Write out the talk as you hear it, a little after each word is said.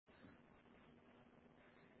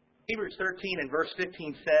Hebrews 13 and verse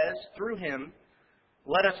 15 says, "Through him,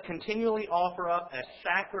 let us continually offer up a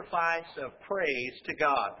sacrifice of praise to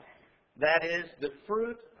God. That is the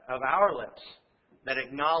fruit of our lips that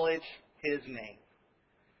acknowledge his name."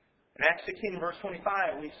 In Acts 16 verse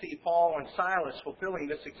 25, we see Paul and Silas fulfilling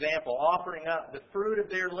this example, offering up the fruit of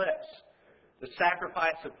their lips, the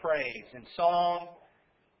sacrifice of praise in song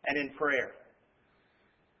and in prayer.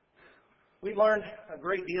 We've learned a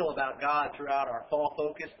great deal about God throughout our fall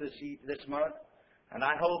focus this month, and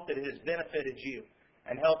I hope that it has benefited you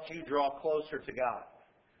and helped you draw closer to God.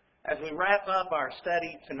 As we wrap up our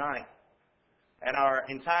study tonight and our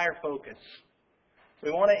entire focus, we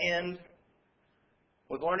want to end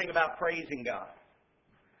with learning about praising God.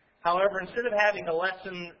 However, instead of having a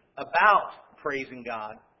lesson about praising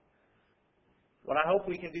God, what I hope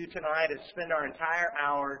we can do tonight is spend our entire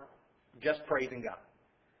hour just praising God.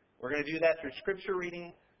 We're going to do that through Scripture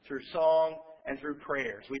reading, through song, and through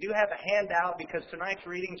prayers. We do have a handout because tonight's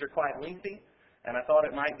readings are quite lengthy, and I thought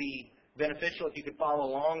it might be beneficial if you could follow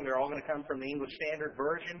along. They're all going to come from the English Standard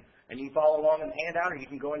Version, and you can follow along in the handout, or you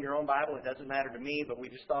can go in your own Bible. It doesn't matter to me, but we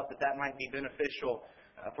just thought that that might be beneficial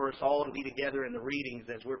for us all to be together in the readings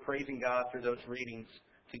as we're praising God through those readings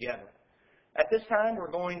together. At this time,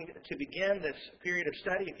 we're going to begin this period of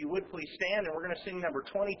study. If you would, please stand, and we're going to sing number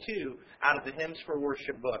 22 out of the Hymns for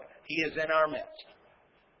Worship book. He is in our midst.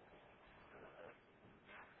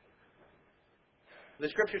 The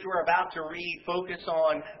scriptures we're about to read focus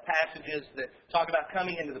on passages that talk about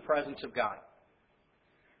coming into the presence of God.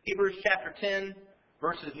 Hebrews chapter 10,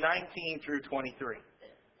 verses 19 through 23.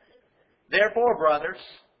 "Therefore, brothers,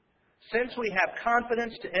 since we have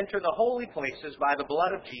confidence to enter the holy places by the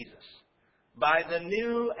blood of Jesus, by the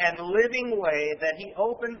new and living way that He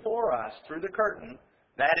opened for us through the curtain,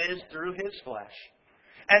 that is, through His flesh.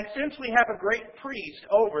 And since we have a great priest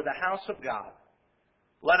over the house of God,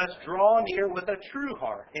 let us draw near with a true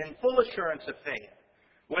heart, in full assurance of faith,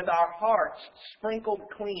 with our hearts sprinkled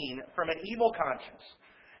clean from an evil conscience,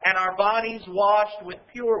 and our bodies washed with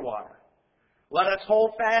pure water. Let us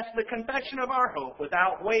hold fast the confession of our hope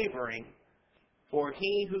without wavering, for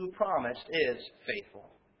He who promised is faithful."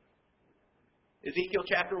 Ezekiel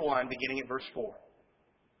chapter 1, beginning at verse 4.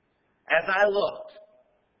 "As I looked,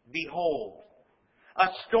 behold,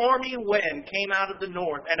 a stormy wind came out of the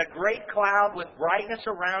north, and a great cloud with brightness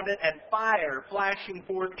around it, and fire flashing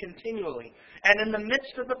forth continually, and in the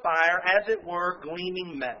midst of the fire, as it were,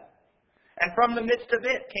 gleaming metal. And from the midst of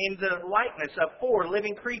it came the likeness of 4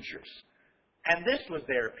 living creatures. And this was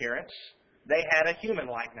their appearance. They had a human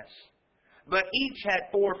likeness. But each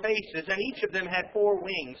had 4 faces, and each of them had 4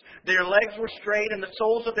 wings. Their legs were straight, and the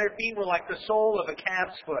soles of their feet were like the sole of a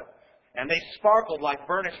calf's foot. And they sparkled like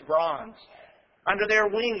burnished bronze. Under their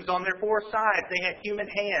wings, on their 4 sides, they had human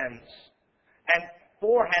hands. And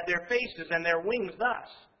 4 had their faces and their wings thus.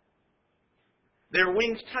 Their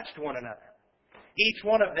wings touched one another. Each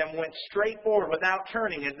one of them went straight forward without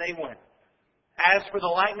turning as they went. As for the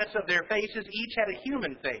likeness of their faces, each had a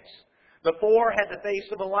human face. The 4 had the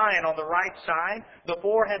face of a lion on the right side, the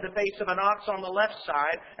 4 had the face of an ox on the left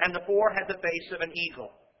side, and the 4 had the face of an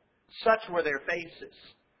eagle. Such were their faces.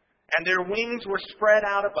 And their wings were spread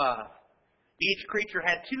out above. Each creature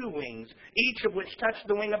had 2 wings, each of which touched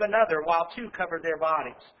the wing of another, while 2 covered their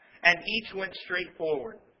bodies. And each went straight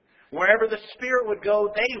forward. Wherever the Spirit would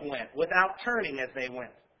go, they went, without turning as they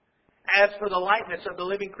went. As for the likeness of the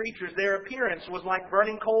living creatures, their appearance was like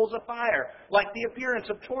burning coals of fire, like the appearance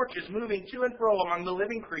of torches moving to and fro among the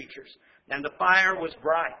living creatures. And the fire was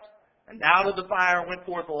bright, and out of the fire went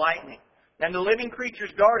forth lightning. And the living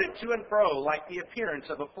creatures darted to and fro like the appearance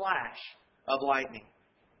of a flash of lightning.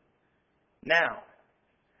 Now,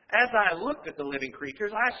 as I looked at the living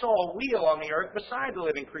creatures, I saw a wheel on the earth beside the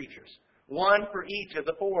living creatures, one for each of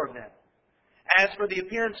the 4 of them. As for the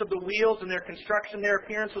appearance of the wheels and their construction, their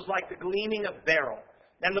appearance was like the gleaming of beryl.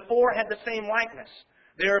 And the 4 had the same likeness,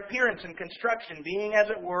 their appearance and construction being, as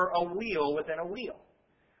it were, a wheel within a wheel.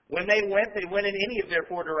 When they went in any of their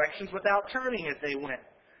 4 directions without turning as they went.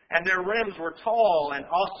 And their rims were tall and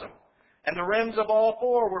awesome. And the rims of all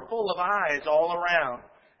 4 were full of eyes all around.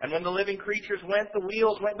 And when the living creatures went, the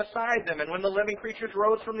wheels went beside them. And when the living creatures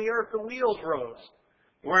rose from the earth, the wheels rose.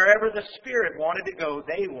 Wherever the Spirit wanted to go,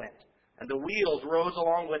 they went. And the wheels rose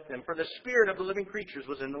along with them, for the spirit of the living creatures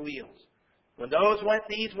was in the wheels. When those went,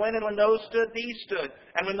 these went, and when those stood, these stood.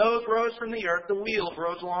 And when those rose from the earth, the wheels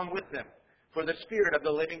rose along with them, for the spirit of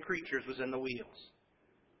the living creatures was in the wheels.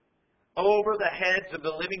 Over the heads of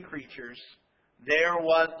the living creatures there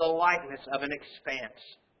was the likeness of an expanse,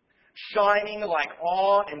 shining like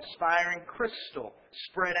awe-inspiring crystal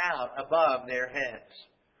spread out above their heads.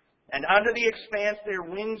 And under the expanse their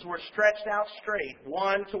wings were stretched out straight,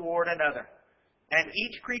 one toward another. And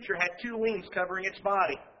each creature had 2 wings covering its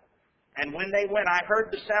body. And when they went, I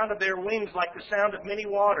heard the sound of their wings like the sound of many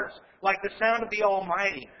waters, like the sound of the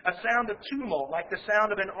Almighty, a sound of tumult, like the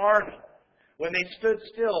sound of an army. When they stood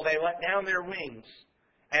still, they let down their wings,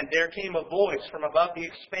 and there came a voice from above the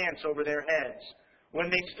expanse over their heads. When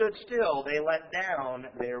they stood still, they let down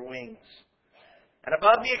their wings. And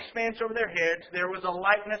above the expanse over their heads, there was a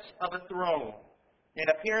likeness of a throne, in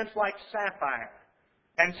appearance like sapphire.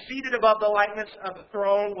 And seated above the likeness of the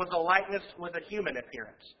throne was a likeness with a human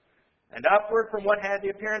appearance. And upward from what had the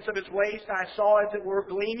appearance of his waist, I saw as it were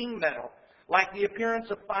gleaming metal, like the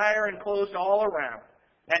appearance of fire enclosed all around.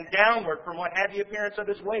 And downward from what had the appearance of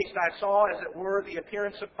his waist, I saw as it were the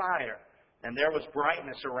appearance of fire, and there was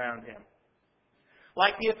brightness around him.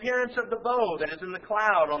 Like the appearance of the bow that is in the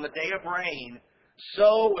cloud on the day of rain,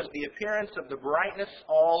 so was the appearance of the brightness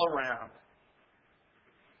all around.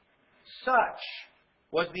 Such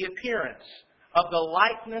was the appearance of the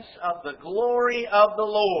likeness of the glory of the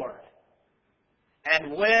Lord.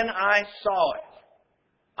 And when I saw it,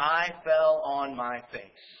 I fell on my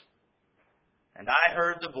face. And I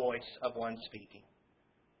heard the voice of one speaking.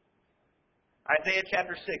 Isaiah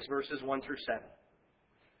chapter 6, verses 1 through 7.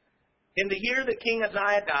 In the year that King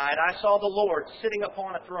Uzziah died, I saw the Lord sitting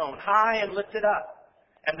upon a throne, high and lifted up,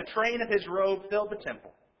 and the train of his robe filled the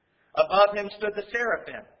temple. Above him stood the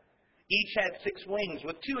seraphim. Each had 6 wings.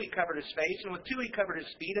 With 2 he covered his face, and with 2 he covered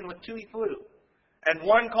his feet, and with 2 he flew. And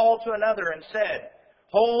one called to another and said,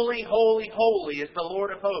 Holy, holy, holy is the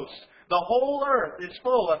Lord of hosts. The whole earth is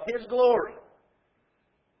full of his glory.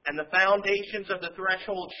 And the foundations of the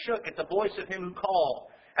threshold shook at the voice of him who called,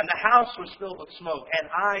 and the house was filled with smoke. And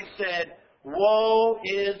I said, Woe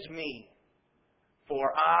is me,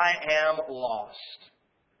 for I am lost.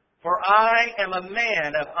 For I am a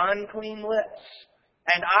man of unclean lips,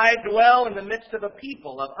 and I dwell in the midst of a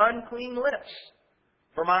people of unclean lips.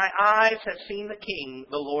 For my eyes have seen the King,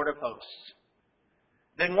 the Lord of hosts.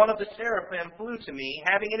 Then one of the seraphim flew to me,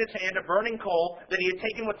 having in his hand a burning coal that he had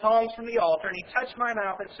taken with tongs from the altar, and he touched my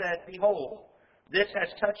mouth and said, Behold, this has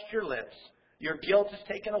touched your lips. Your guilt is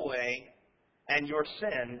taken away, and your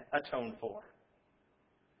sin atoned for.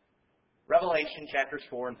 Revelation chapters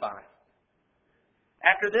 4 and 5.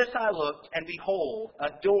 After this I looked, and behold, a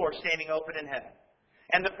door standing open in heaven.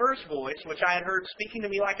 And the first voice, which I had heard speaking to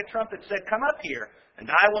me like a trumpet, said, Come up here, and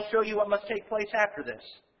I will show you what must take place after this.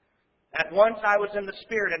 At once I was in the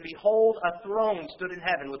Spirit, and behold, a throne stood in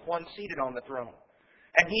heaven with one seated on the throne.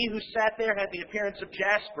 And he who sat there had the appearance of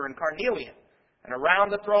jasper and carnelian. And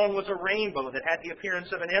around the throne was a rainbow that had the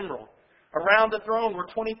appearance of an emerald. Around the throne were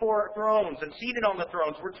 24 thrones, and seated on the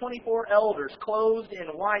thrones were 24 elders, clothed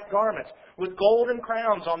in white garments, with golden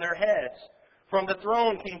crowns on their heads. From the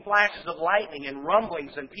throne came flashes of lightning and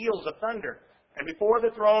rumblings and peals of thunder. And before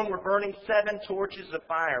the throne were burning 7 torches of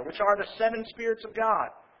fire, which are the 7 spirits of God.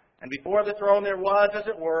 And before the throne there was, as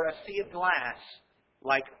it were, a sea of glass,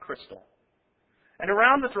 like crystal. And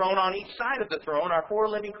around the throne, on each side of the throne, are 4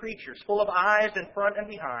 living creatures, full of eyes in front and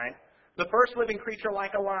behind. The first living creature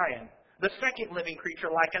like a lion, the second living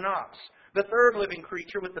creature like an ox, the third living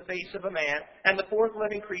creature with the face of a man, and the fourth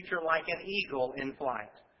living creature like an eagle in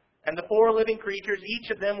flight. And the 4 living creatures,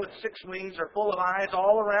 each of them with 6 wings, are full of eyes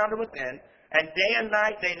all around and within, and day and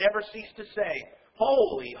night they never cease to say,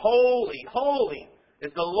 Holy, holy, holy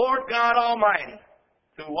is the Lord God Almighty,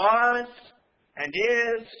 who was, and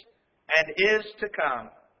is to come.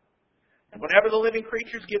 And whenever the living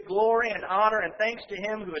creatures give glory and honor and thanks to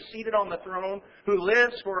him who is seated on the throne, who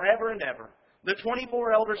lives forever and ever, the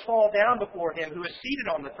 24 elders fall down before him who is seated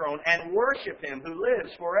on the throne and worship him who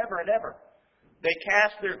lives forever and ever. They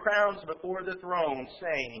cast their crowns before the throne,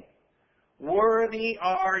 saying, Worthy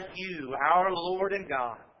are you, our Lord and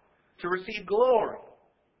God, to receive glory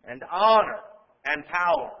and honor and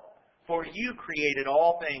power. For you created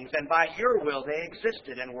all things, and by your will they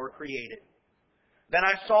existed and were created. Then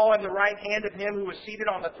I saw in the right hand of him who was seated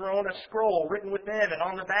on the throne a scroll written within, and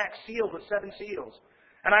on the back sealed with 7 seals.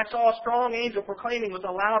 And I saw a strong angel proclaiming with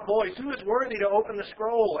a loud voice, Who is worthy to open the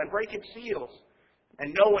scroll and break its seals?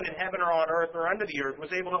 And no one in heaven or on earth or under the earth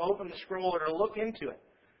was able to open the scroll or to look into it.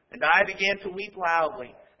 And I began to weep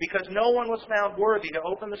loudly, because no one was found worthy to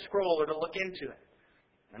open the scroll or to look into it.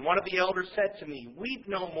 And one of the elders said to me, Weep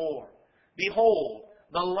no more. Behold,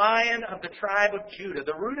 the Lion of the tribe of Judah,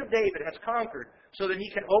 the Root of David, has conquered, so that he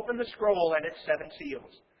can open the scroll and its 7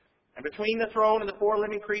 seals. And between the throne and the 4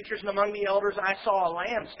 living creatures and among the elders I saw a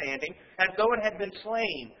lamb standing, as though it had been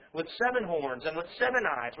slain, with 7 horns and with 7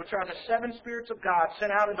 eyes, which are the 7 spirits of God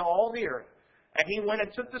sent out into all the earth. And he went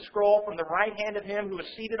and took the scroll from the right hand of him who was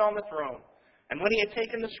seated on the throne. And when he had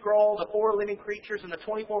taken the scroll, the 4 living creatures and the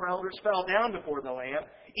 24 elders fell down before the Lamb,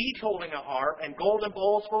 each holding a harp and golden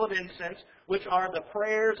bowls full of incense, which are the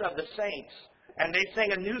prayers of the saints. And they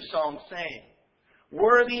sang a new song, saying,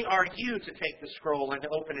 Worthy are you to take the scroll and to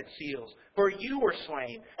open its seals. For you were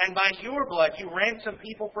slain, and by your blood you ransomed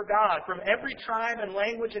people for God from every tribe and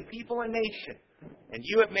language and people and nation. And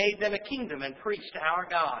you have made them a kingdom and priests to our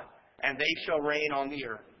God, and they shall reign on the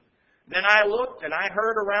earth. Then I looked, and I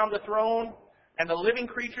heard around the throne, and the living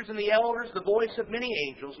creatures and the elders, the voice of many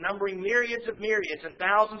angels, numbering myriads of myriads and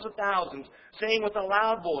thousands of thousands, saying with a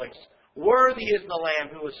loud voice, Worthy is the Lamb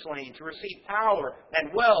who was slain to receive power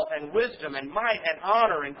and wealth and wisdom and might and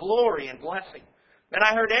honor and glory and blessing. Then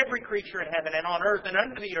I heard every creature in heaven and on earth and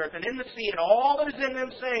under the earth and in the sea and all that is in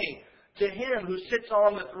them saying, To him who sits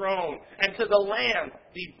on the throne and to the Lamb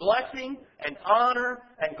be blessing and honor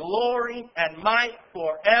and glory and might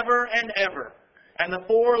forever and ever. And the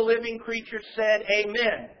 4 living creatures said,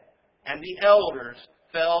 Amen. And the elders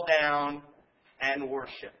fell down and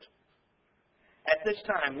worshipped. At this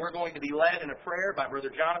time, we're going to be led in a prayer by Brother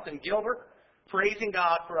Jonathan Gilbert, praising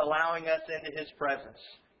God for allowing us into His presence.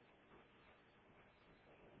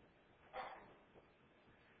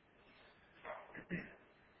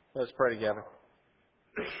 Let's pray together.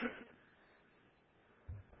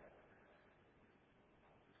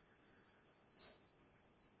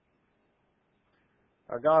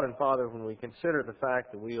 Our God and Father, when we consider the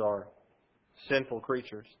fact that we are sinful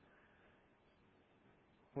creatures,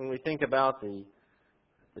 when we think about the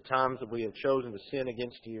times that we have chosen to sin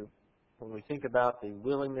against you, when we think about the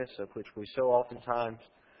willingness of which we so oftentimes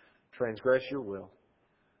transgress your will,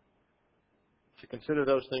 to consider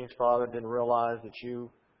those things, Father, then realize that you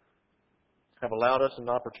have allowed us an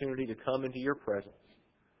opportunity to come into your presence.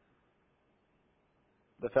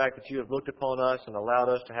 The fact that you have looked upon us and allowed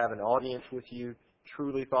us to have an audience with you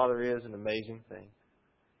truly, Father, is an amazing thing.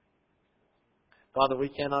 Father, we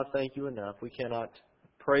cannot thank you enough. We cannot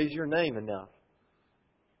praise your name enough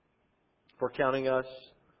for counting us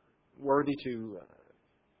worthy to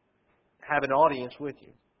have an audience with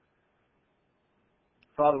you.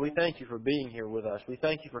 Father, we thank you for being here with us. We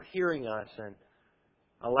thank you for hearing us and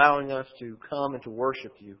allowing us to come and to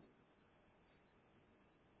worship you.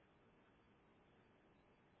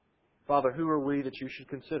 Father, who are we that you should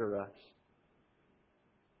consider us?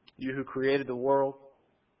 You who created the world,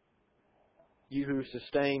 you who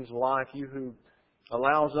sustains life, you who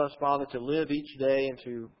allows us, Father, to live each day and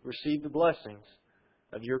to receive the blessings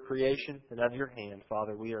of your creation and of your hand.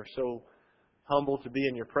 Father, we are so humbled to be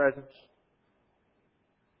in your presence.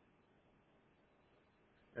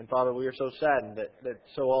 And Father, we are so saddened that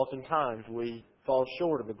so oftentimes we fall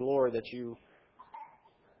short of the glory that you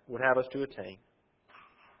would have us to attain.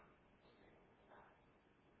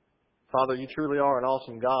 Father, you truly are an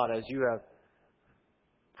awesome God, as you have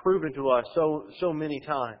proven to us so many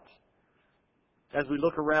times. As we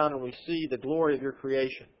look around and we see the glory of your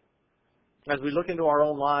creation, as we look into our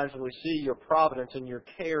own lives and we see your providence and your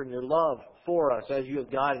care and your love for us as you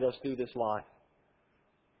have guided us through this life.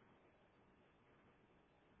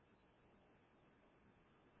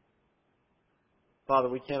 Father,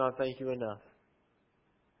 we cannot thank you enough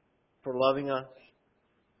for loving us,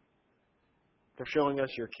 for showing us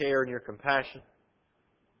your care and your compassion,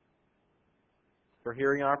 for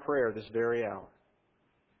hearing our prayer this very hour.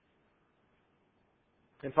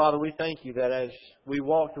 And Father, we thank you that as we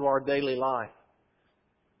walk through our daily life,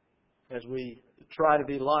 as we try to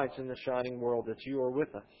be lights in this shining world, that you are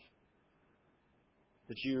with us,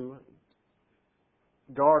 that you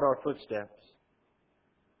guard our footsteps,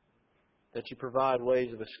 that you provide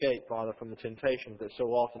ways of escape, Father, from the temptations that so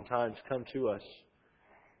oftentimes come to us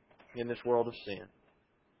in this world of sin.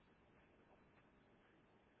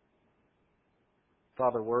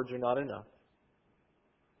 Father, words are not enough.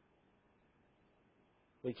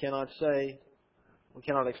 We cannot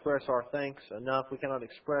express our thanks enough. We cannot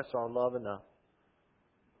express our love enough.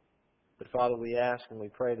 But Father, we ask and we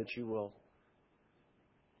pray that you will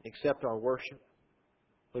accept our worship.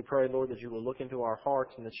 We pray, Lord, that you will look into our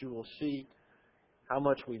hearts and that you will see how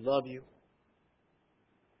much we love you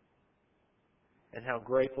and how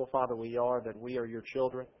grateful, Father, we are that we are your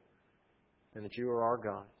children and that you are our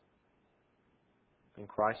God. In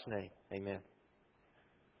Christ's name, amen.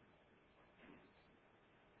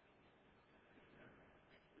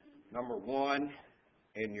 Number 1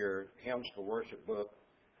 in your Hymns for Worship book,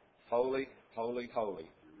 Holy, Holy, Holy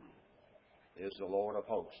is the Lord of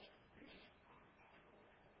hosts.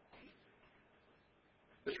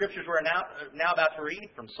 The scriptures we're now about to read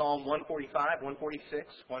from Psalm 145, 146,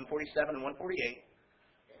 147, and 148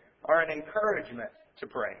 are an encouragement to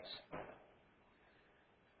praise.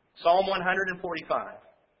 Psalm 145.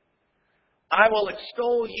 I will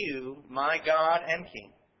extol you, my God and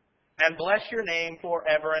King, and bless your name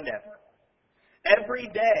forever and ever. Every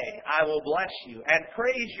day I will bless you and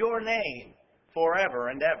praise your name forever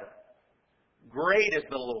and ever. Great is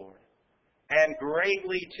the Lord, and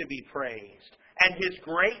greatly to be praised, and His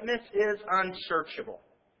greatness is unsearchable.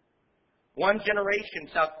 One generation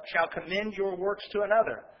shall commend your works to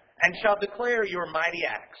another, and shall declare your mighty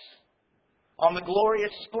acts. On the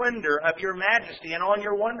glorious splendor of your majesty and on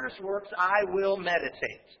your wondrous works I will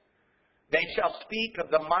meditate. They shall speak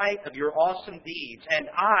of the might of your awesome deeds, and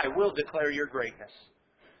I will declare your greatness.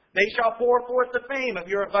 They shall pour forth the fame of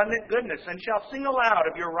your abundant goodness, and shall sing aloud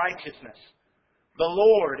of your righteousness. The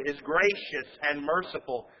Lord is gracious and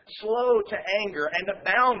merciful, slow to anger, and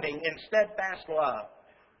abounding in steadfast love.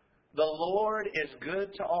 The Lord is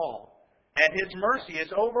good to all, and His mercy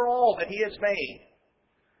is over all that He has made.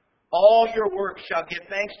 All your works shall give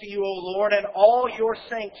thanks to you, O Lord, and all your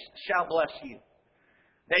saints shall bless you.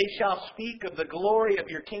 They shall speak of the glory of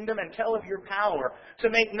your kingdom and tell of your power, to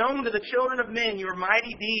make known to the children of men your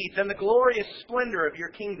mighty deeds and the glorious splendor of your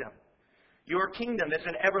kingdom. Your kingdom is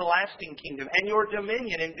an everlasting kingdom, and your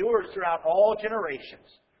dominion endures throughout all generations.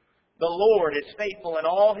 The Lord is faithful in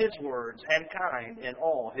all His words and kind in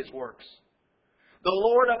all His works. The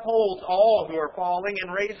Lord upholds all who are falling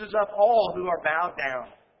and raises up all who are bowed down.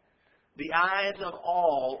 The eyes of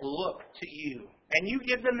all look to you, and you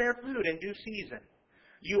give them their food in due season.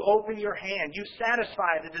 You open your hand. You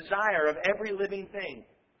satisfy the desire of every living thing.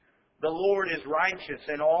 The Lord is righteous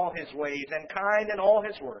in all His ways and kind in all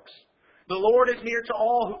His works. The Lord is near to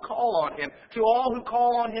all who call on Him, to all who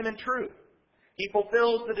call on Him in truth. He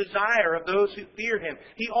fulfills the desire of those who fear Him.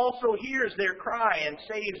 He also hears their cry and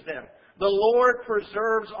saves them. The Lord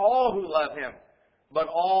preserves all who love Him, but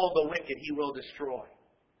all the wicked He will destroy.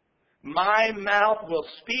 My mouth will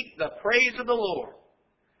speak the praise of the Lord,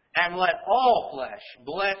 and let all flesh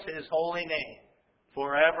bless His holy name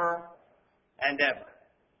forever and ever.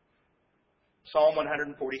 Psalm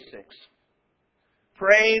 146.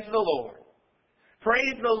 Praise the Lord.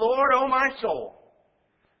 Praise the Lord, O my soul.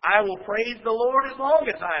 I will praise the Lord as long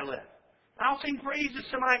as I live. I'll sing praises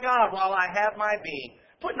to my God while I have my being.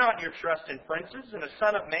 Put not your trust in princes and a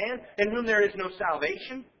son of man, in whom there is no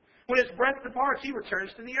salvation. When his breath departs, he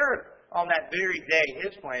returns to the earth. On that very day,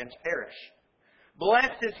 his plans perish.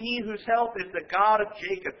 Blessed is he whose help is the God of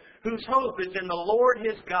Jacob, whose hope is in the Lord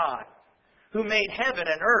his God, who made heaven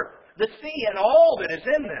and earth, the sea and all that is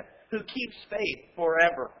in them, who keeps faith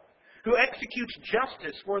forever, who executes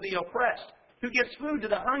justice for the oppressed, who gives food to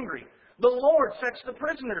the hungry. The Lord sets the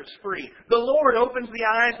prisoners free. The Lord opens the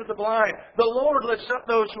eyes of the blind. The Lord lifts up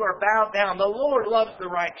those who are bowed down. The Lord loves the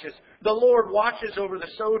righteous. The Lord watches over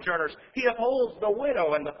the sojourners. He upholds the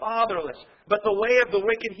widow and the fatherless. But the way of the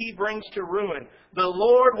wicked He brings to ruin. The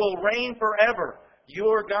Lord will reign forever.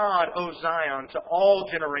 Your God, O Zion, to all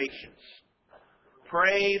generations.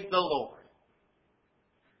 Praise the Lord.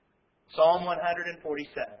 Psalm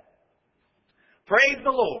 147. Praise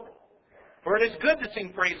the Lord. For it is good to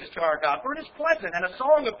sing praises to our God. For it is pleasant, and a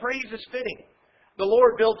song of praise is fitting. The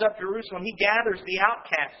Lord builds up Jerusalem. He gathers the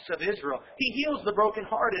outcasts of Israel. He heals the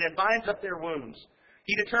brokenhearted and binds up their wounds.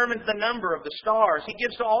 He determines the number of the stars. He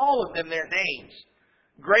gives to all of them their names.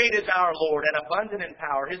 Great is our Lord, and abundant in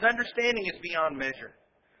power. His understanding is beyond measure.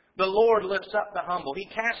 The Lord lifts up the humble. He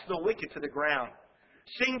casts the wicked to the ground.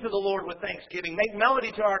 Sing to the Lord with thanksgiving. Make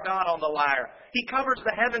melody to our God on the lyre. He covers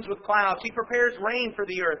the heavens with clouds. He prepares rain for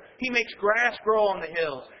the earth. He makes grass grow on the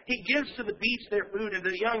hills. He gives to the beasts their food and to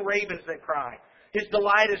the young ravens that cry. His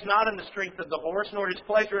delight is not in the strength of the horse, nor his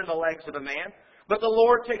pleasure in the legs of a man. But the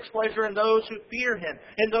Lord takes pleasure in those who fear Him,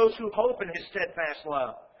 in those who hope in His steadfast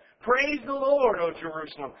love. Praise the Lord, O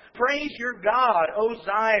Jerusalem. Praise your God, O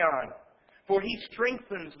Zion. For He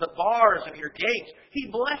strengthens the bars of your gates.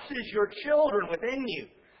 He blesses your children within you.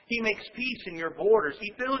 He makes peace in your borders.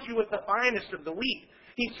 He fills you with the finest of the wheat.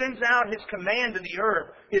 He sends out His command to the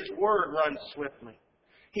earth. His word runs swiftly.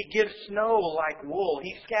 He gives snow like wool.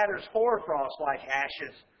 He scatters hoarfrost like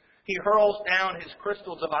ashes. He hurls down His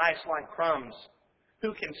crystals of ice like crumbs.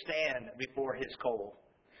 Who can stand before His cold?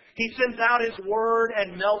 He sends out His word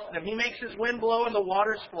and melts them. He makes His wind blow and the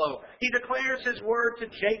waters flow. He declares His word to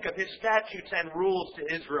Jacob, His statutes and rules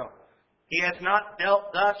to Israel. He has not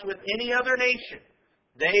dealt thus with any other nation.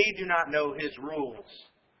 They do not know His rules.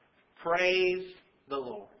 Praise the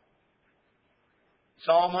Lord.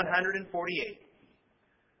 Psalm 148.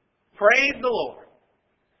 Praise the Lord.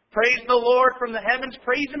 Praise the Lord from the heavens.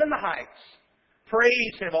 Praise Him in the heights.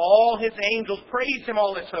 Praise Him, all His angels. Praise Him,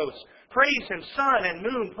 all His hosts. Praise Him, sun and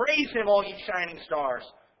moon. Praise Him, all ye shining stars.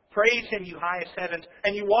 Praise Him, you highest heavens,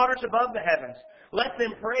 and you waters above the heavens. Let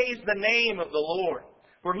them praise the name of the Lord.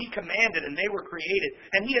 For He commanded, and they were created,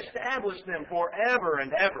 and He established them forever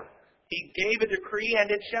and ever. He gave a decree,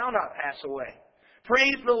 and it shall not pass away.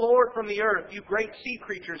 Praise the Lord from the earth, you great sea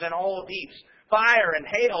creatures and all deeps, fire and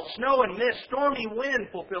hail, snow and mist, stormy wind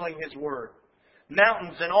fulfilling His word.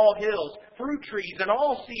 Mountains and all hills, fruit trees and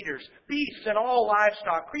all cedars, beasts and all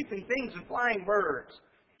livestock, creeping things and flying birds,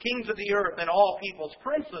 kings of the earth and all peoples,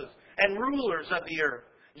 princes and rulers of the earth,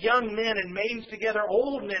 young men and maidens together,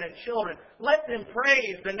 old men and children. Let them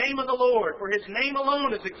praise the name of the Lord, for His name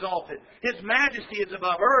alone is exalted. His majesty is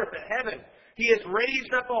above earth and heaven. He has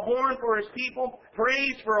raised up a horn for His people,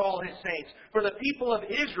 praise for all His saints, for the people of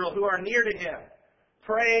Israel who are near to Him.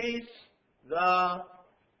 Praise the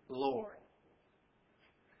Lord.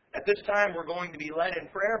 At this time, we're going to be led in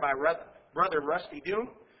prayer by Brother Rusty Doom,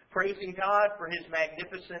 praising God for His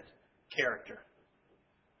magnificent character.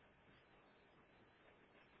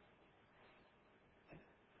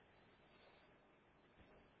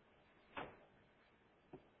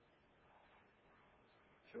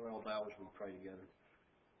 Shall we all bow as we pray together?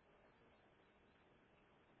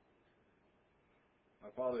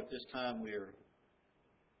 Our Father, at this time we are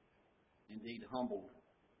indeed humbled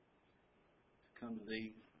to come to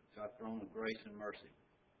Thee, to Thy throne of grace and mercy.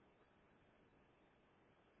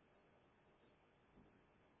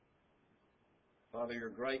 Father, Your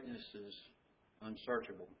greatness is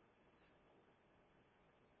unsearchable.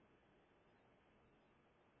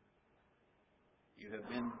 You have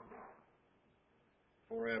been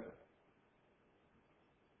forever,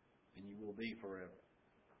 and You will be forever.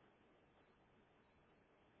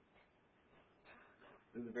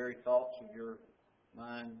 Through the very thoughts of Your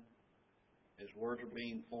mind, as words are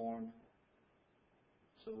being formed,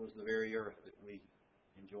 so is the very earth that we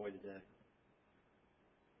enjoy today.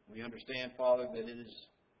 We understand, Father, that it is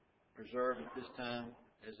preserved at this time,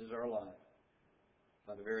 as is our life,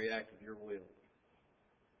 by the very act of Your will.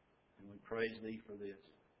 And we praise Thee for this.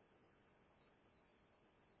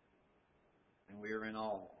 And we are in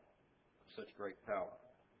awe of such great power.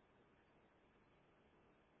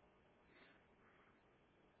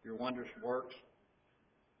 Your wondrous works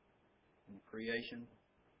in creation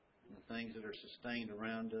and the things that are sustained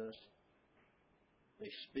around us, they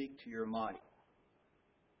speak to Your might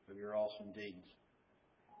of Your awesome deeds.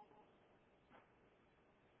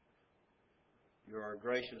 You are a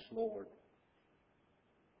gracious Lord,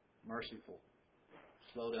 merciful,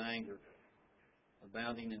 slow to anger,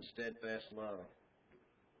 abounding in steadfast love,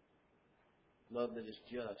 love that is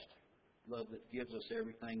just, love that gives us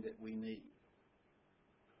everything that we need,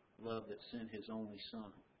 love that sent His only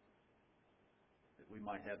Son that we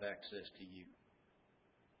might have access to You.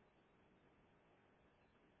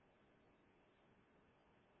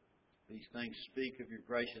 These things speak of Your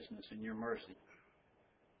graciousness and Your mercy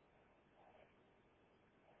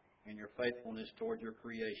and Your faithfulness toward Your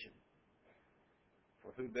creation.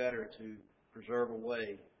 For who better to preserve a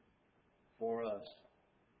way for us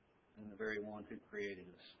than the very One who created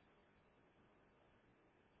us?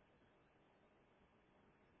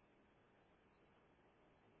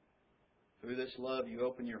 Through this love, You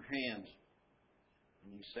open Your hands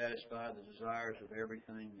and You satisfy the desires of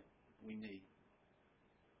everything that we need.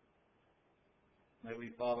 May we,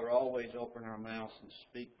 Father, always open our mouths and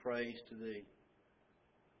speak praise to Thee.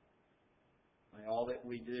 May all that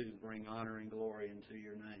we do bring honor and glory into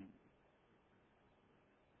Your name.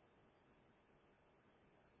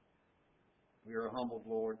 We are humbled,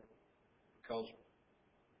 Lord, because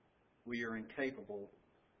we are incapable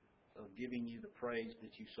of giving You the praise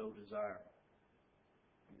that You so desire.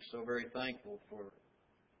 We're so very thankful for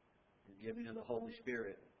the giving of the Holy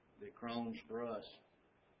Spirit that groans for us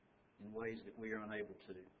in ways that we are unable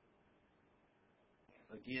to.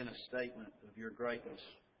 Again, a statement of Your greatness,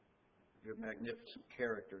 Your magnificent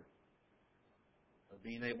character, of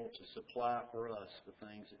being able to supply for us the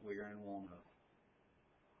things that we are in want of.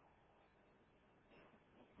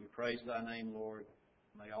 We praise Thy name, Lord.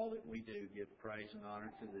 May all that we do give praise and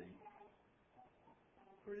honor to Thee.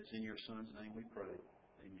 For it is in Your Son's name we pray.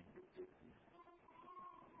 Amen.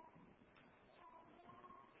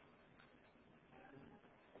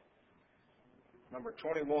 Number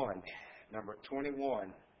 21. Number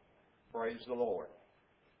 21. Praise the Lord.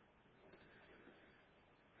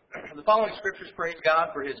 The following scriptures praise God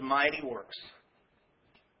for His mighty works.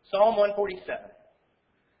 Psalm 147.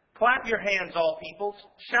 Clap your hands, all peoples.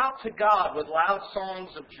 Shout to God with loud songs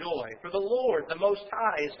of joy. For the Lord, the Most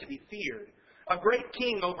High, is to be feared, a great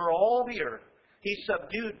King over all the earth. He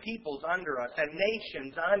subdued peoples under us and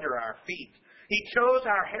nations under our feet. He chose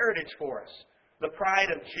our heritage for us, the pride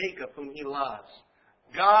of Jacob whom He loves.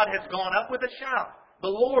 God has gone up with a shout, the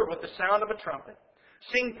Lord with the sound of a trumpet.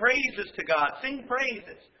 Sing praises to God. Sing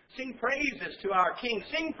praises. Sing praises to our King.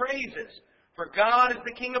 Sing praises. For God is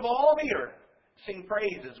the King of all the earth. Sing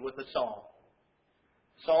praises with a song.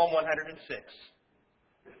 Psalm 106.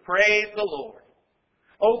 Praise the Lord.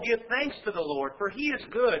 Oh, give thanks to the Lord, for He is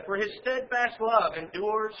good, for His steadfast love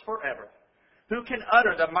endures forever. Who can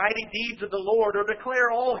utter the mighty deeds of the Lord or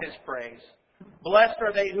declare all His praise? Blessed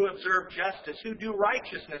are they who observe justice, who do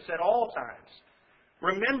righteousness at all times.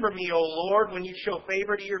 Remember me, O Lord, when you show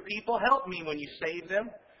favor to your people. Help me when you save them,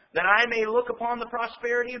 that I may look upon the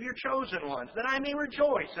prosperity of your chosen ones, that I may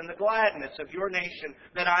rejoice in the gladness of your nation,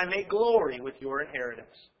 that I may glory with your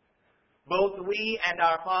inheritance. Both we and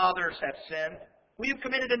our fathers have sinned. We have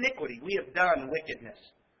committed iniquity. We have done wickedness.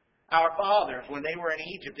 Our fathers, when they were in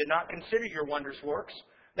Egypt, did not consider your wondrous works.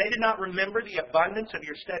 They did not remember the abundance of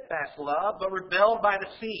your steadfast love, but rebelled by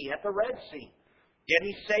the sea, at the Red Sea. Yet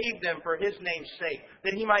He saved them for His name's sake,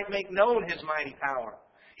 that He might make known His mighty power.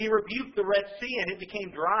 He rebuked the Red Sea, and it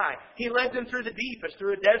became dry. He led them through the deep as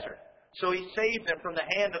through a desert. So He saved them from the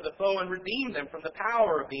hand of the foe and redeemed them from the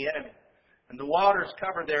power of the enemy. And the waters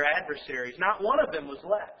covered their adversaries. Not one of them was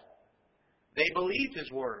left. They believed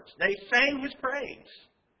His words. They sang His praise.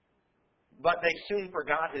 But they soon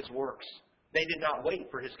forgot His works. They did not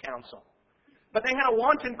wait for His counsel. But they had a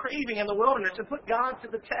wanton craving in the wilderness and put God to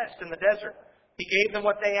the test in the desert. He gave them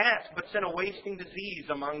what they asked, but sent a wasting disease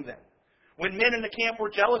among them. When men in the camp were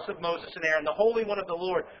jealous of Moses and Aaron, the Holy One of the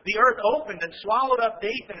Lord, the earth opened and swallowed up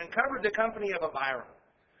Dathan and covered the company of Abiram.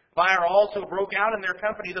 Fire also broke out in their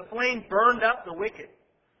company. The flame burned up the wicked.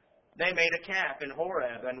 They made a calf in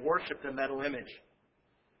Horeb and worshipped a metal image.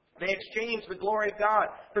 They exchanged the glory of God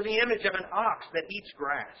for the image of an ox that eats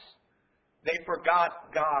grass. They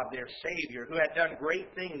forgot God, their Savior, who had done great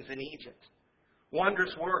things in Egypt,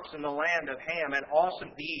 wondrous works in the land of Ham, and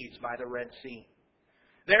awesome deeds by the Red Sea.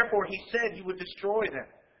 Therefore He said He would destroy them.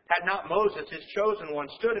 Had not Moses, His chosen one,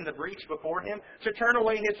 stood in the breach before Him to turn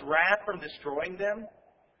away His wrath from destroying them?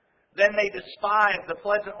 Then they despised the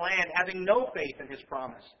pleasant land, having no faith in His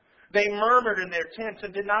promise. They murmured in their tents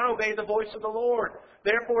and did not obey the voice of the Lord.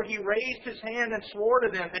 Therefore He raised His hand and swore to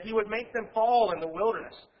them that He would make them fall in the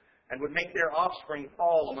wilderness, and would make their offspring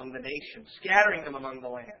fall among the nations, scattering them among the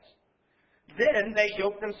lands. Then they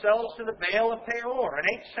yoked themselves to the Baal of Peor, and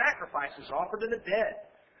ate sacrifices offered to the dead.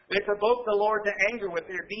 They provoked the Lord to anger with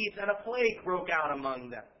their deeds, and a plague broke out among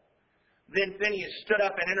them. Then Phinehas stood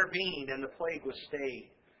up and intervened, and the plague was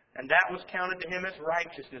stayed. And that was counted to him as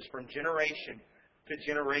righteousness from generation to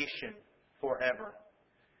generation forever.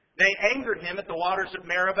 They angered him at the waters of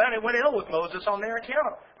Meribah, and it went ill with Moses on their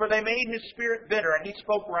account, for they made his spirit bitter, and he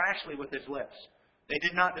spoke rashly with his lips. They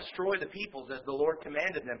did not destroy the peoples as the Lord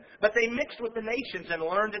commanded them, but they mixed with the nations and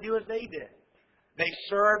learned to do as they did. They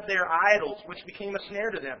served their idols, which became a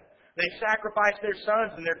snare to them. They sacrificed their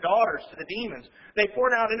sons and their daughters to the demons. They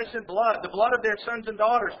poured out innocent blood, the blood of their sons and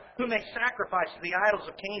daughters, whom they sacrificed to the idols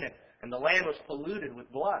of Canaan, and the land was polluted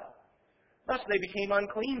with blood. Thus they became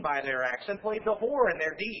unclean by their acts, and played the whore in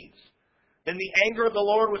their deeds. Then the anger of the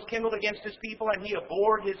Lord was kindled against His people, and He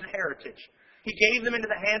abhorred His heritage. He gave them into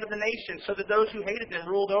the hand of the nations, so that those who hated them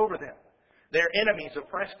ruled over them. Their enemies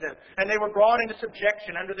oppressed them, and they were brought into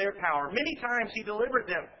subjection under their power. Many times He delivered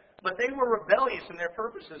them, but they were rebellious in their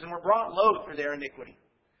purposes, and were brought low through their iniquity.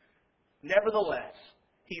 Nevertheless,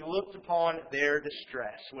 He looked upon their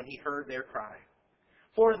distress when He heard their cry.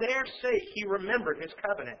 For their sake He remembered His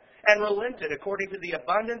covenant, and relented according to the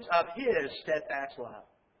abundance of His steadfast love.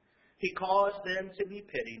 He caused them to be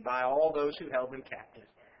pitied by all those who held them captive.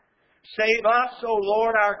 Save us, O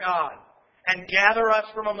Lord our God, and gather us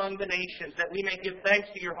from among the nations, that we may give thanks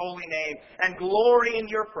to your holy name, and glory in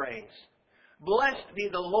your praise. Blessed be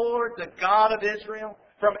the Lord, the God of Israel,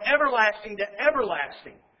 from everlasting to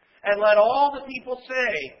everlasting. And let all the people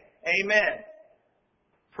say, Amen.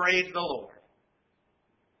 Praise the Lord.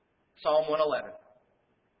 Psalm 111.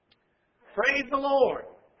 Praise the Lord.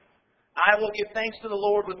 I will give thanks to the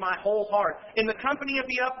Lord with my whole heart, in the company of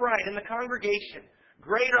the upright, in the congregation.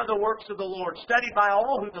 Great are the works of the Lord, studied by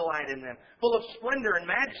all who delight in them. Full of splendor and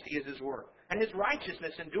majesty is His work, and His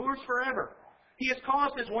righteousness endures forever. He has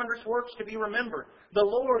caused His wondrous works to be remembered. The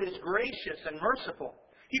Lord is gracious and merciful.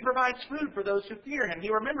 He provides food for those who fear Him. He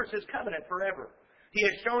remembers His covenant forever. He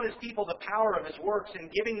has shown His people the power of His works in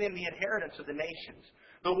giving them the inheritance of the nations.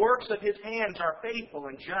 The works of His hands are faithful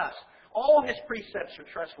and just. All His precepts are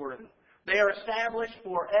trustworthy. They are established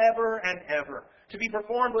forever and ever, to be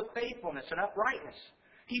performed with faithfulness and uprightness.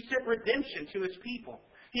 He sent redemption to His people.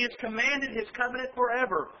 He has commanded His covenant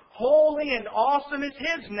forever. Holy and awesome is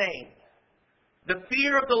His name. The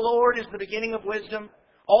fear of the Lord is the beginning of wisdom.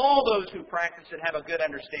 All those who practice it have a good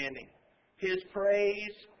understanding. His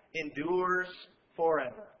praise endures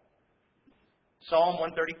forever. Psalm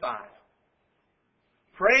 135.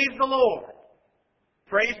 Praise the Lord.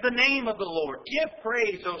 Praise the name of the Lord. Give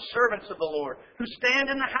praise, O servants of the Lord, who stand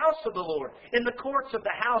in the house of the Lord, in the courts of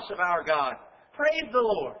the house of our God. Praise the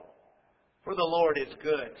Lord, for the Lord is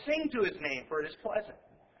good. Sing to His name, for it is pleasant.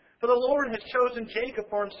 For the Lord has chosen Jacob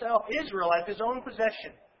for Himself, Israel as His own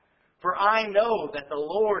possession. For I know that the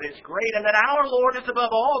Lord is great, and that our Lord is above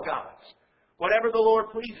all gods. Whatever the Lord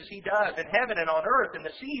pleases, He does, in heaven and on earth, in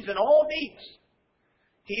the seas and all deeps.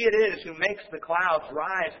 He it is who makes the clouds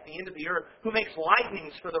rise at the end of the earth, who makes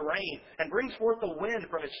lightnings for the rain, and brings forth the wind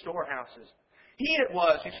from His storehouses. He it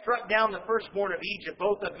was who struck down the firstborn of Egypt,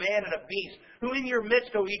 both of man and of beast, who in your midst,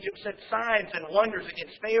 O Egypt, sent signs and wonders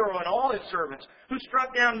against Pharaoh and all his servants, who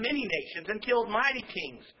struck down many nations and killed mighty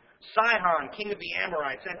kings, Sihon, king of the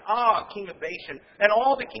Amorites, and Og, king of Bashan, and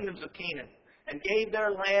all the kingdoms of Canaan, and gave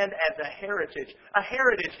their land as a heritage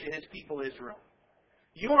to His people Israel.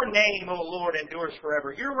 Your name, O Lord, endures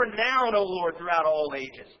forever. Your renown, O Lord, throughout all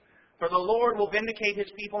ages. For the Lord will vindicate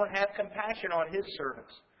His people and have compassion on His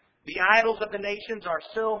servants. The idols of the nations are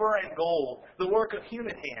silver and gold, the work of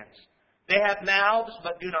human hands. They have mouths,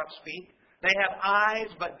 but do not speak. They have eyes,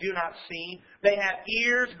 but do not see. They have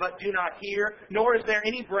ears, but do not hear, nor is there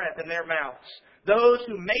any breath in their mouths. Those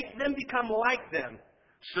who make them become like them,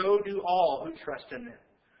 so do all who trust in them.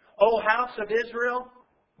 O house of Israel,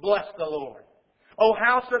 bless the Lord. O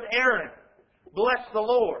house of Aaron, bless the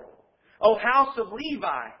Lord. O house of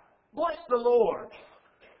Levi, bless the Lord.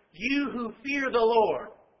 You who fear the Lord,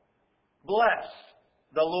 bless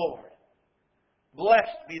the Lord.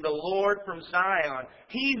 Blessed be the Lord from Zion,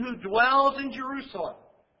 He who dwells in Jerusalem.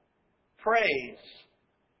 Praise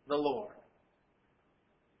the Lord.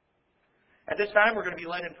 At this time, we're going to be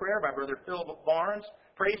led in prayer by Brother Phil Barnes,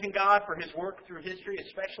 praising God for His work through history,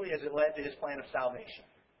 especially as it led to His plan of salvation.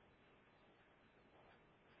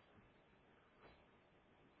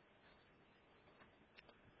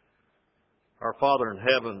 Our Father in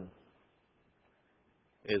heaven,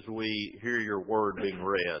 as we hear your word being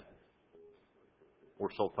read,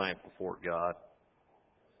 we're so thankful for it, God.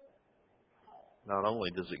 Not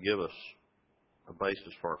only does it give us a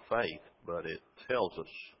basis for our faith, but it tells us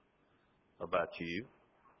about you,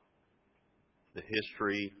 the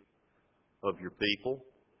history of your people,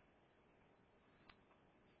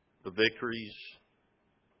 the victories,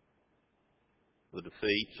 the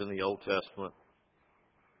defeats in the Old Testament,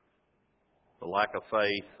 the lack of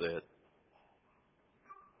faith that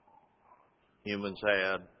humans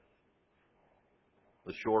had,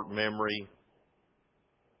 the short memory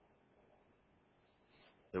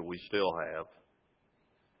that we still have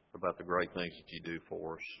about the great things that you do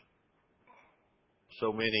for us.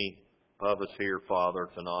 So many of us here, Father,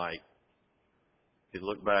 tonight, could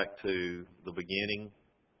look back to the beginning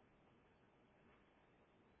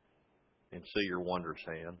and see your wondrous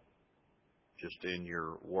hand just in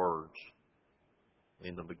your words.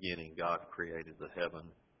 In the beginning, God created the heaven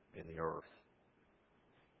and the earth.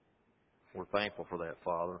 We're thankful for that,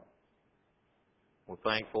 Father. We're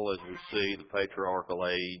thankful as we see the patriarchal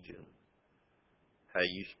age and how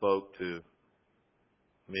you spoke to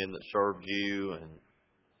men that served you and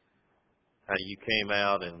how you came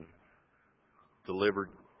out and delivered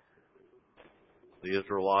the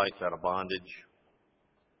Israelites out of bondage.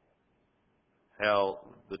 How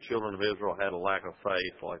the children of Israel had a lack of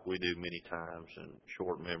faith like we do many times and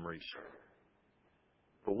short memories.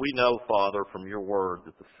 But we know, Father, from your word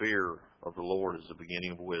that the fear of the Lord is the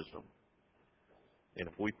beginning of wisdom. And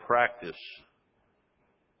if we practice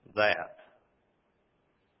that,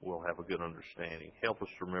 we'll have a good understanding. Help us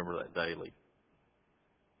to remember that daily.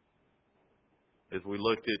 As we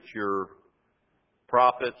looked at your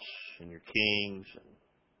prophets and your kings and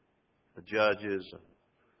the judges and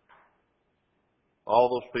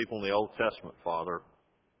all those people in the Old Testament, Father,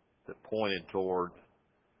 that pointed toward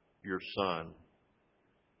your Son,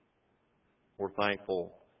 we're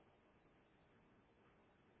thankful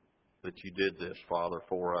that you did this, Father,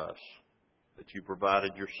 for us, that you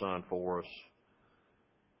provided your Son for us.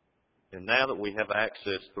 And now that we have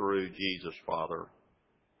access through Jesus, Father,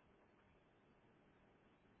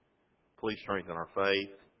 please strengthen our faith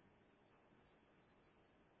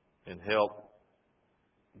and help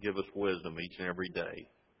give us wisdom each and every day,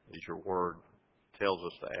 as your word tells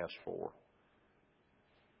us to ask for.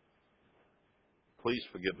 Please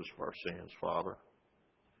forgive us for our sins, Father.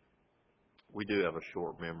 We do have a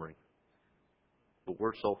short memory. But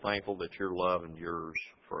we're so thankful that your love endures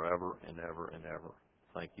forever and ever and ever.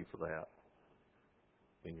 Thank you for that.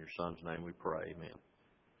 In your Son's name we pray. Amen.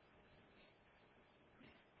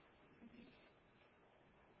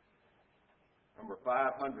 Number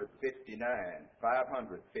 559.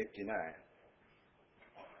 559.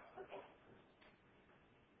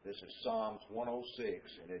 This is Psalms 106,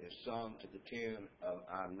 and it is sung to the tune of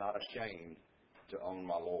I'm Not Ashamed to Own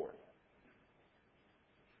My Lord.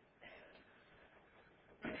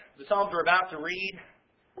 The Psalms we're about to read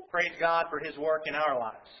praise God for His work in our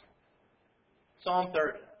lives. Psalm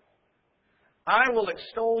 30. I will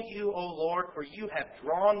extol you, O Lord, for you have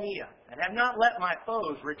drawn me up, and have not let my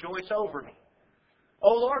foes rejoice over me.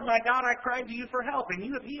 O Lord, my God, I cried to you for help, and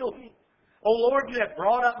you have healed me. O Lord, you have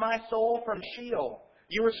brought up my soul from Sheol.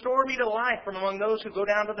 You restore me to life from among those who go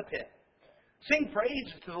down to the pit. Sing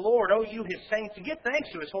praises to the Lord, O you His saints, and give thanks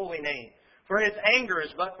to His holy name. For His anger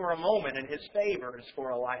is but for a moment, and His favor is for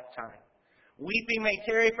a lifetime. Weeping may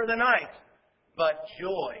tarry for the night, but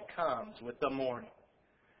joy comes with the morning.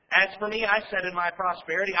 As for me, I said in my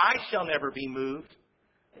prosperity, I shall never be moved.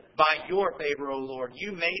 By your favor, O Lord,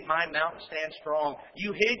 you made my mountain stand strong.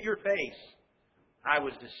 You hid your face. I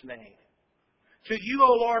was dismayed. To you,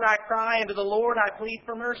 O Lord, I cry, and to the Lord I plead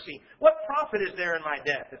for mercy. What profit is there in my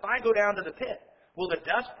death? If I go down to the pit, will the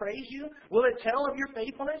dust praise you? Will it tell of your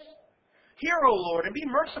faithfulness? Hear, O Lord, and be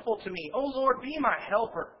merciful to me. O Lord, be my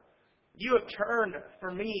helper. You have turned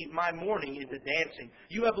for me my mourning into dancing.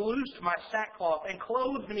 You have loosed my sackcloth and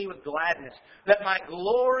clothed me with gladness, that my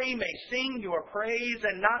glory may sing your praise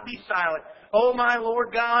and not be silent. O my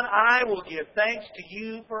Lord God, I will give thanks to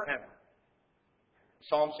you forever.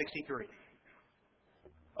 Psalm 63.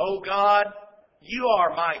 O God, you are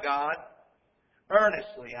my God.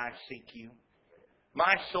 Earnestly I seek you.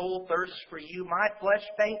 My soul thirsts for you. My flesh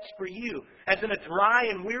faints for you, as in a dry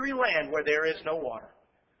and weary land where there is no water.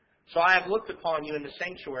 So I have looked upon you in the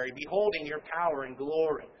sanctuary, beholding your power and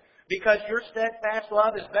glory. Because your steadfast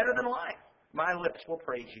love is better than life, my lips will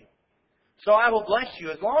praise you. So I will bless you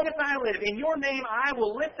as long as I live. In your name I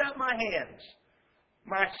will lift up my hands.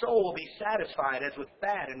 My soul will be satisfied as with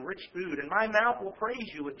fat and rich food, and my mouth will praise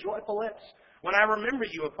you with joyful lips when I remember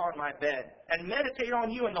you upon my bed and meditate on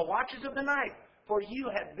you in the watches of the night, for you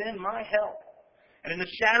have been my help. And in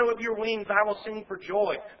the shadow of your wings I will sing for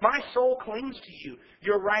joy. My soul clings to you.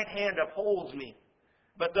 Your right hand upholds me.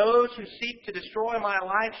 But those who seek to destroy my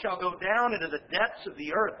life shall go down into the depths of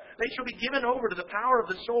the earth. They shall be given over to the power of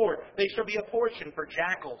the sword. They shall be a portion for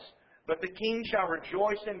jackals. But the king shall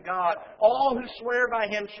rejoice in God. All who swear by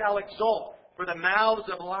him shall exult, for the mouths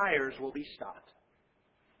of liars will be stopped.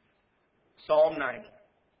 Psalm 90.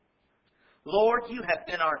 Lord, you have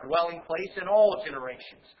been our dwelling place in all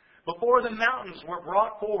generations. Before the mountains were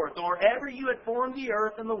brought forth, or ever you had formed the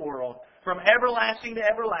earth and the world, from everlasting to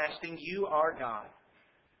everlasting, you are God.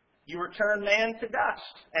 You return man to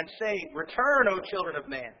dust, and say, Return, O children of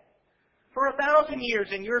man. For 1,000 years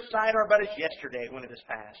in your sight are but as yesterday when it is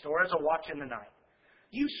past, or as a watch in the night.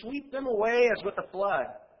 You sweep them away as with a flood.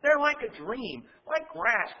 They're like a dream, like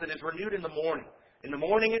grass that is renewed in the morning. In the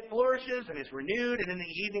morning it flourishes and is renewed, and in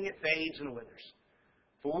the evening it fades and withers.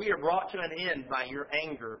 For we are brought to an end by your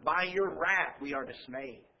anger. By your wrath we are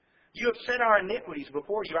dismayed. You have set our iniquities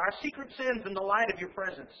before you, our secret sins in the light of your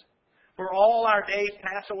presence. For all our days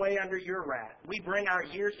pass away under your wrath. We bring our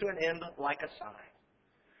years to an end like a sigh.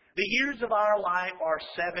 The years of our life are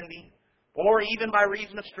 70, or even by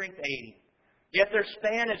reason of strength 80. Yet their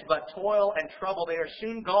span is but toil and trouble. They are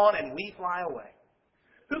soon gone, and we fly away.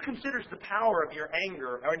 Who considers the power of your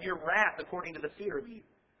anger or your wrath according to the fear of you?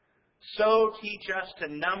 So teach us to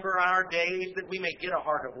number our days, that we may get a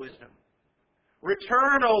heart of wisdom.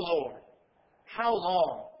 Return, O Lord. How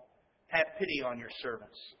long? Have pity on your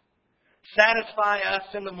servants. Satisfy us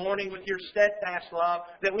in the morning with your steadfast love,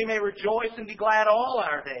 that we may rejoice and be glad all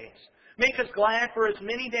our days. Make us glad for as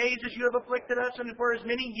many days as you have afflicted us, and for as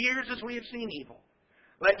many years as we have seen evil.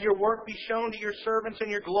 Let your work be shown to your servants, and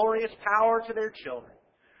your glorious power to their children.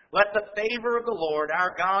 Let the favor of the Lord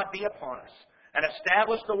our God be upon us, and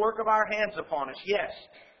establish the work of our hands upon us. Yes,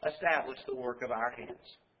 establish the work of our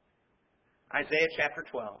hands. Isaiah chapter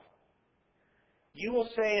 12. You will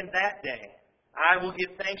say in that day, I will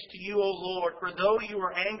give thanks to you, O Lord, for though you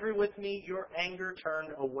were angry with me, your anger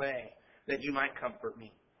turned away, that you might comfort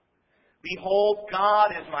me. Behold,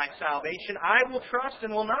 God is my salvation. I will trust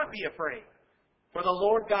and will not be afraid. For the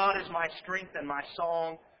Lord God is my strength and my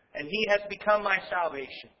song, and He has become my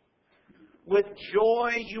salvation. With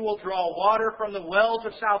joy you will draw water from the wells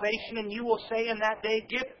of salvation, and you will say in that day,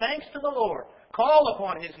 Give thanks to the Lord. Call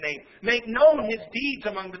upon His name. Make known His deeds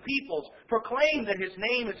among the peoples. Proclaim that His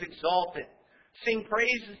name is exalted. Sing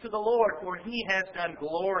praises to the Lord, for He has done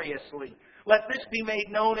gloriously. Let this be made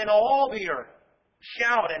known in all the earth.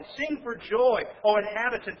 Shout and sing for joy, O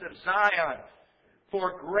inhabitants of Zion,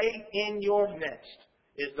 for great in your midst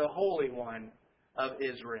is the Holy One of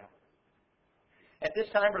Israel. At this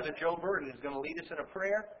time, Brother Joe Burden is going to lead us in a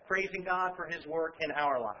prayer, praising God for His work in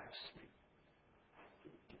our lives.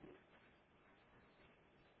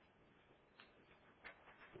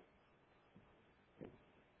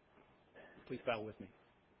 Please bow with me.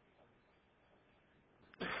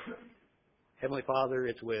 Heavenly Father,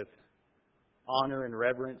 it's with honor and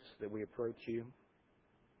reverence that we approach you.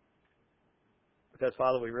 Because,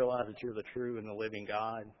 Father, we realize that you're the true and the living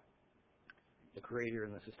God, the creator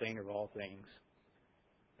and the sustainer of all things,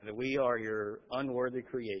 and that we are your unworthy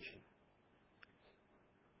creation.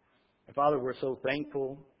 And, Father, we're so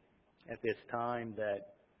thankful at this time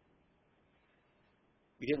that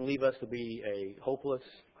you didn't leave us to be a hopeless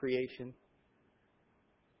creation,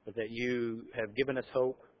 but that you have given us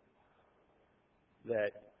hope,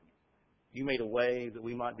 that you made a way that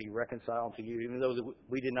we might be reconciled to you, even though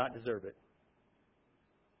we did not deserve it.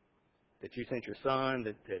 That you sent your Son,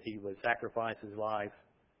 that He would sacrifice His life,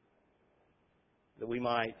 that we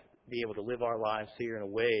might be able to live our lives here in a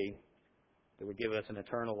way that would give us an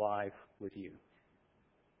eternal life with you.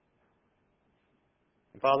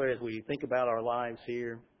 And Father, as we think about our lives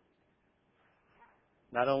here,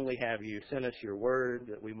 not only have you sent us your word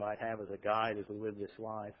that we might have as a guide as we live this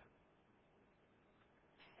life,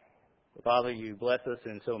 but Father, you bless us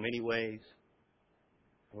in so many ways,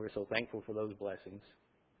 and we're so thankful for those blessings.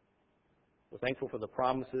 We're thankful for the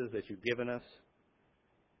promises that you've given us,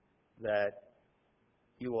 that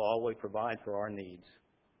you will always provide for our needs.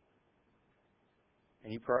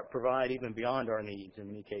 And you provide even beyond our needs in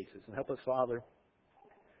many cases. And help us, Father,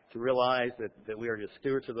 to realize that we are just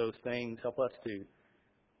stewards of those things. Help us to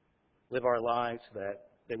live our lives that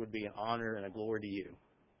they would be an honor and a glory to you.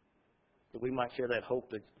 That we might share that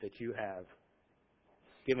hope that you have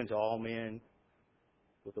given to all men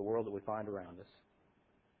with the world that we find around us.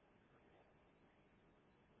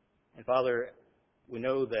 And Father, we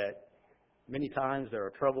know that many times there are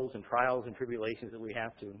troubles and trials and tribulations that we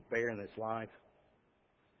have to bear in this life.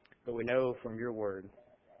 But we know from your word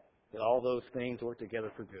that all those things work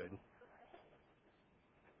together for good.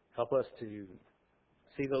 Help us to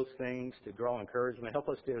see those things, to draw encouragement. Help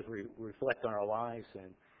us to, as we reflect on our lives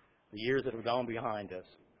and the years that have gone behind us,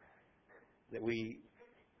 that we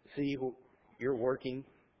see you're working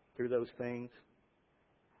through those things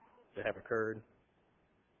that have occurred.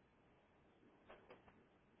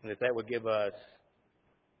 And that would give us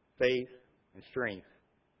faith and strength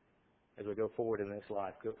as we go forward in this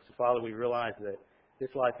life. So, Father, we realize that this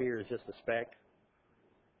life here is just a speck,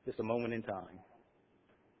 just a moment in time.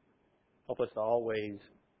 Help us to always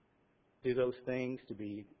do those things to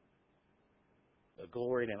be a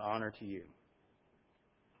glory and honor to you.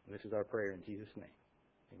 And this is our prayer in Jesus' name.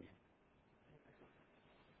 Amen.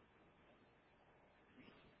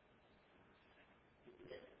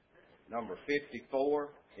 Number 54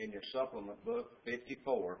 in your supplement book,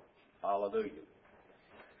 54. Hallelujah.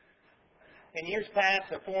 In years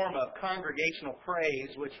past, a form of congregational praise,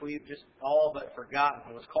 which we've just all but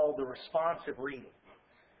forgotten, was called the responsive reading.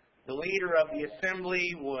 The leader of the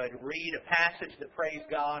assembly would read a passage that praised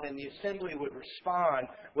God, and the assembly would respond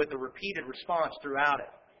with a repeated response throughout it.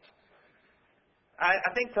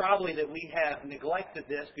 I think probably that we have neglected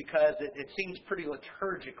this because it seems pretty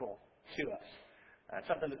liturgical to us.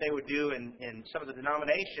 Something that they would do in some of the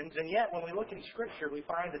denominations, and yet when we look in Scripture, we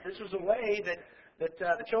find that this was a way that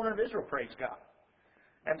the children of Israel praised God.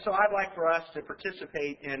 And so I'd like for us to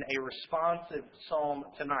participate in a responsive psalm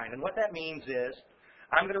tonight. And what that means is,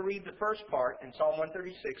 I'm going to read the first part in Psalm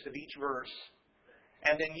 136 of each verse,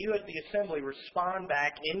 and then you as the assembly respond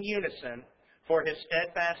back in unison, for His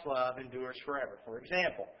steadfast love endures forever. For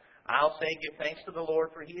example, I'll say, give thanks to the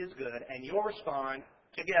Lord, for He is good, and you'll respond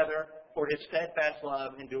together, for His steadfast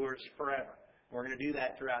love endures forever. We're going to do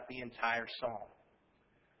that throughout the entire psalm.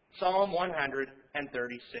 Psalm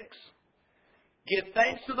 136. Give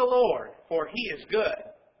thanks to the Lord, for He is good.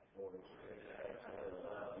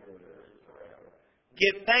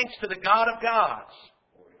 Give thanks to the God of gods.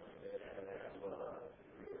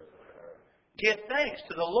 Give thanks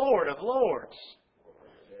to the Lord of lords.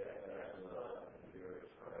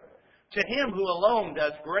 To Him who alone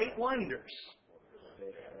does great wonders.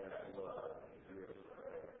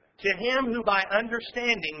 To Him who by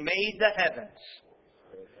understanding made the heavens.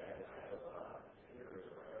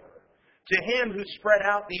 To Him who spread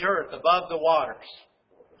out the earth above the waters.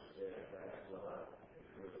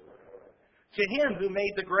 To Him who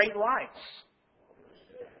made the great lights.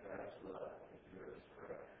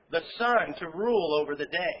 the sun to rule over the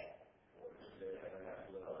day,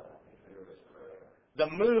 the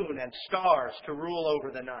moon and stars to rule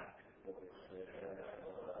over the night.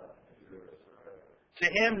 To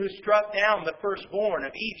Him who struck down the firstborn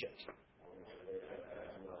of Egypt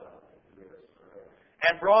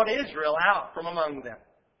and brought Israel out from among them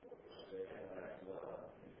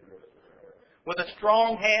with a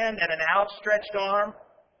strong hand and an outstretched arm.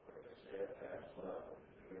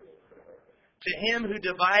 To Him who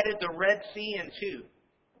divided the Red Sea in two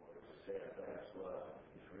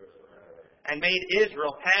and made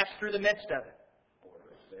Israel pass through the midst of it,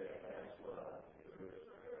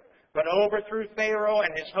 but overthrew Pharaoh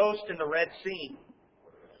and his host in the Red Sea.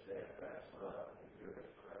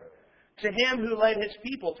 To Him who led His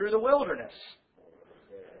people through the wilderness.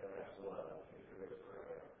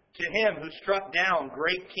 To Him who struck down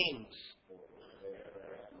great kings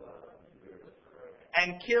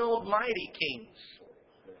and killed mighty kings.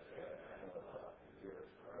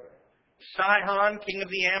 Sihon, king of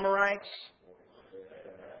the Amorites,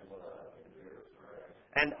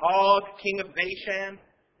 and Og, king of Bashan,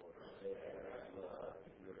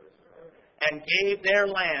 and gave their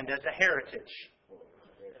land as a heritage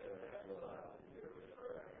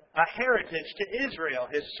to Israel,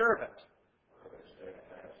 His servant.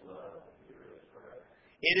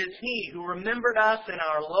 It is He who remembered us in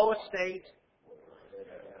our low estate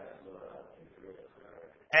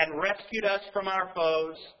and rescued us from our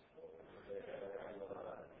foes.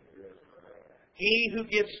 He who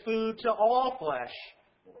gives food to all flesh.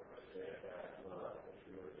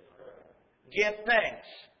 Give thanks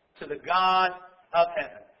to the God of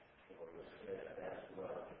heaven.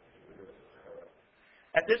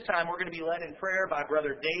 At this time, we're going to be led in prayer by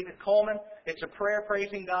Brother David Coleman. It's a prayer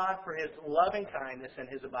praising God for His loving kindness and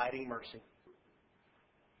His abiding mercy.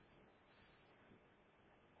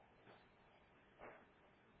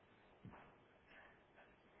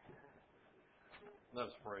 Let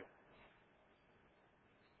us pray.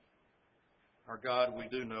 Our God, we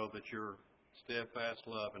do know that Your steadfast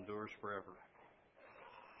love endures forever.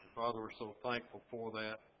 And Father, we're so thankful for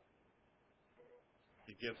that.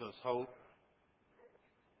 It gives us hope.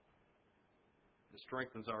 It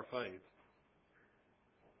strengthens our faith.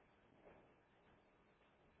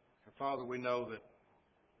 And Father, we know that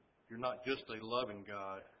You're not just a loving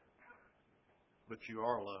God, but You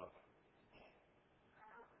are love.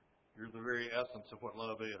 You're the very essence of what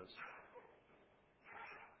love is.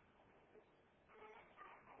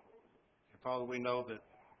 And Father, we know that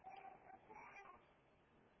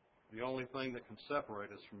the only thing that can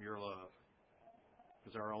separate us from Your love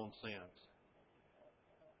is our own sins.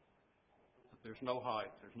 There's no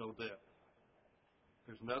height, there's no depth.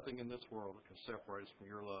 There's nothing in this world that can separate us from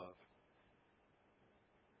Your love.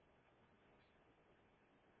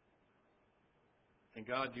 And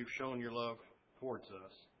God, You've shown Your love towards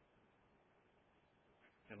us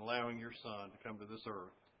in allowing Your Son to come to this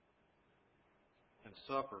earth and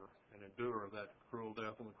suffer and endure that cruel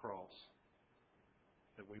death on the cross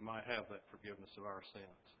that we might have that forgiveness of our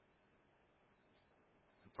sins.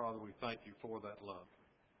 And Father, we thank You for that love.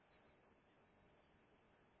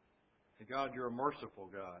 And God, You're a merciful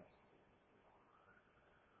God.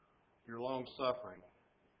 You're long-suffering.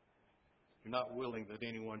 You're not willing that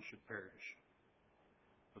anyone should perish,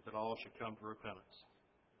 but that all should come to repentance.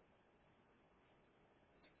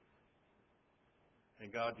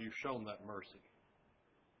 And God, You've shown that mercy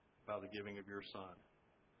by the giving of Your Son.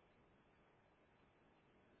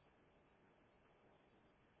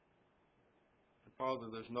 And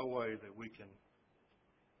Father, there's no way that we can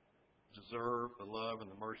deserve the love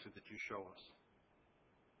and the mercy that You show us.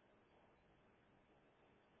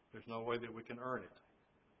 There's no way that we can earn it.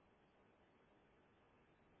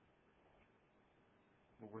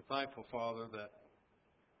 But we're thankful, Father, that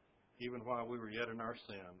even while we were yet in our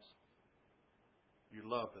sins, You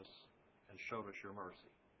loved us and showed us Your mercy.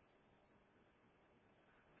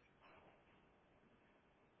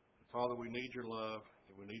 Father, we need Your love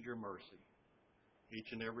and we need Your mercy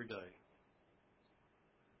each and every day.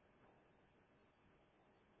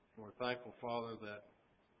 We're thankful, Father, that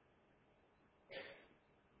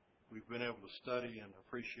we've been able to study and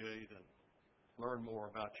appreciate and learn more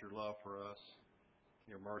about Your love for us,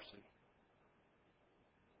 Your mercy,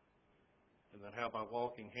 and then how by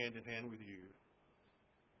walking hand in hand with You,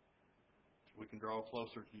 we can draw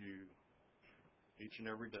closer to You each and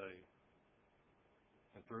every day.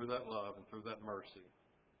 And through that love and through that mercy,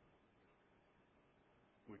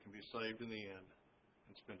 we can be saved in the end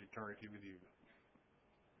and spend eternity with You.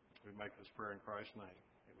 We make this prayer in Christ's name.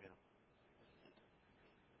 Amen.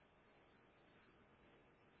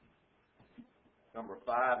 Number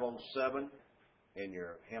 507, in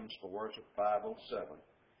your Hymns for Worship 507,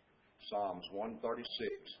 Psalms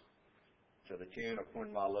 136, to the tune of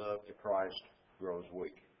When My Love to Christ Grows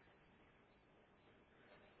Weak.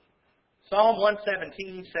 Psalm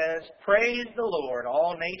 117 says, "Praise the Lord,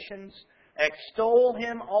 all nations. Extol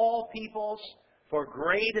Him, all peoples. For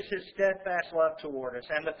great is His steadfast love toward us,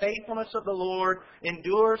 and the faithfulness of the Lord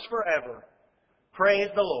endures forever. Praise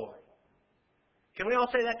the Lord." Can we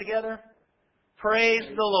all say that together? Praise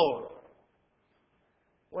the Lord.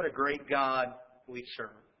 What a great God we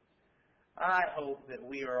serve. I hope that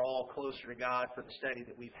we are all closer to God for the study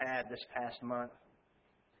that we've had this past month.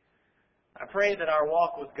 I pray that our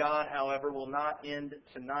walk with God, however, will not end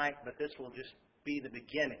tonight, but this will just be the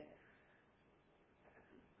beginning.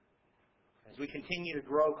 As we continue to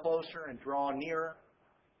grow closer and draw nearer.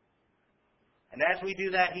 And as we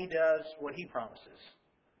do that, He does what He promises,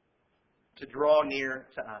 to draw near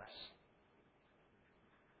to us.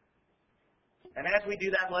 And as we do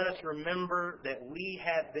that, let us remember that we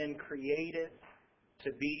have been created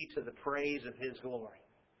to be to the praise of His glory.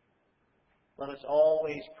 Let us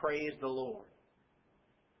always praise the Lord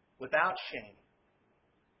without shame.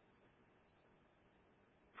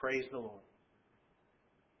 Praise the Lord.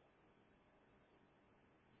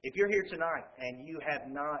 If you're here tonight and you have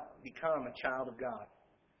not become a child of God,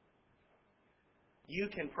 you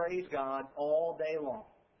can praise God all day long.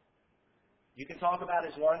 You can talk about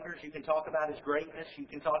His wonders. You can talk about His greatness. You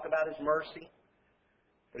can talk about His mercy.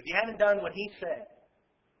 But if you haven't done what He said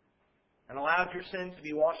and allowed your sins to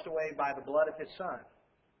be washed away by the blood of His Son,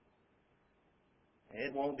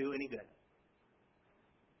 it won't do any good.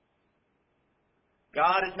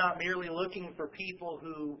 God is not merely looking for people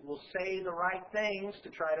who will say the right things to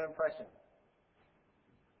try to impress Him.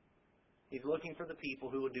 He's looking for the people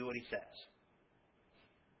who will do what He says.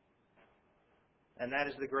 And that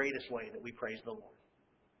is the greatest way that we praise the Lord.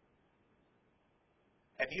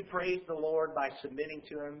 Have you praised the Lord by submitting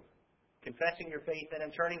to Him, confessing your faith in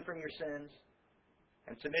Him, turning from your sins,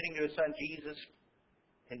 and submitting to His Son Jesus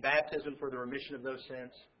in baptism for the remission of those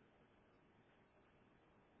sins?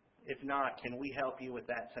 If not, can we help you with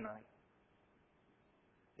that tonight?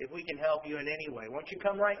 If we can help you in any way, won't you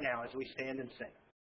come right now as we stand and sing?